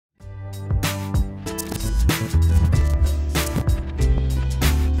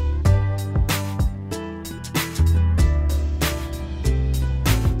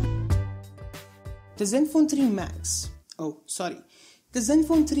The Zenfone 3 Max, the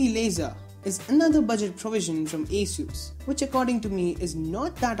Zenfone 3 Laser is another budget provision from ASUS, which according to me is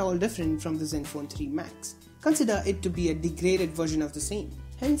not that all different from the Zenfone 3 Max. Consider it to be a degraded version of the same.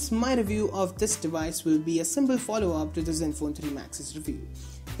 Hence, my review of this device will be a simple follow-up to the Zenfone 3 Max's review.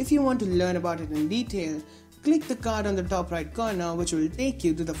 If you want to learn about it in detail, click the card on the top right corner which will take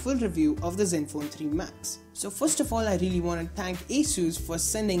you to the full review of the Zenfone 3 Max. So first of all, I really want to thank ASUS for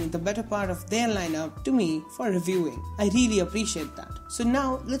sending the better part of their lineup to me for reviewing. I really appreciate that. So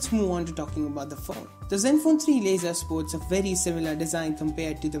now let's move on to talking about the phone. The Zenfone 3 Laser sports a very similar design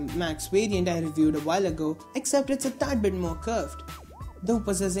compared to the Max variant I reviewed a while ago, except it's a tad bit more curved. Though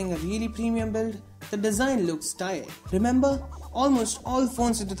possessing a really premium build, the design looks tired. Remember, almost all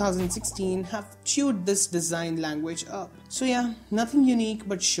phones in 2016 have chewed this design language up. So yeah, nothing unique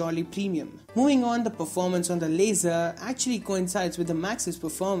but surely premium. Moving on, the performance on the Laser actually coincides with the Max's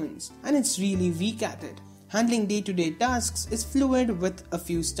performance, and it's really weak at it. Handling day-to-day tasks is fluid with a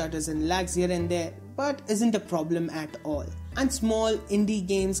few stutters and lags here and there, but isn't a problem at all. And small indie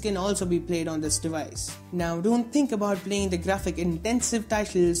games can also be played on this device. Now don't think about playing the graphic intensive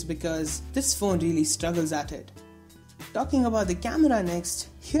titles because this phone really struggles at it. Talking about the camera next,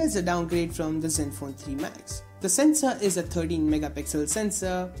 here's a downgrade from the Zenfone 3 Max. The sensor is a 13 megapixel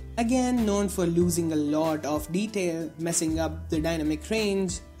sensor, again known for losing a lot of detail, messing up the dynamic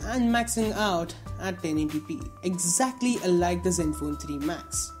range and maxing out at 1080p, exactly unlike the Zenfone 3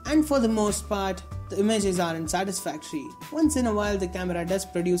 Max. And for the most part, the images aren't satisfactory. Once in a while the camera does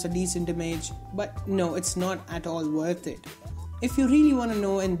produce a decent image, but no, it's not at all worth it. If you really want to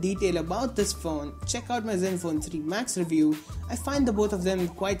know in detail about this phone, check out my Zenfone 3 Max review. I find the both of them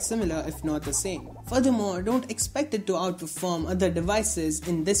quite similar if not the same. Furthermore, don't expect it to outperform other devices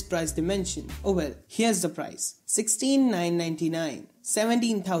in this price dimension. Oh well, here's the price. 16,999,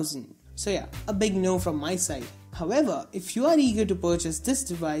 17,000. So yeah, a big no from my side. However, if you are eager to purchase this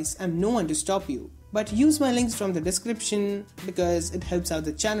device, I'm no one to stop you. But use my links from the description because it helps out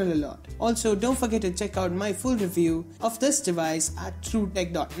the channel a lot. Also, don't forget to check out my full review of this device at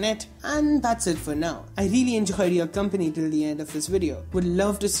TrueTech.net. And that's it for now. I really enjoyed your company till the end of this video. Would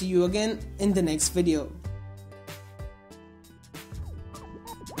love to see you again in the next video.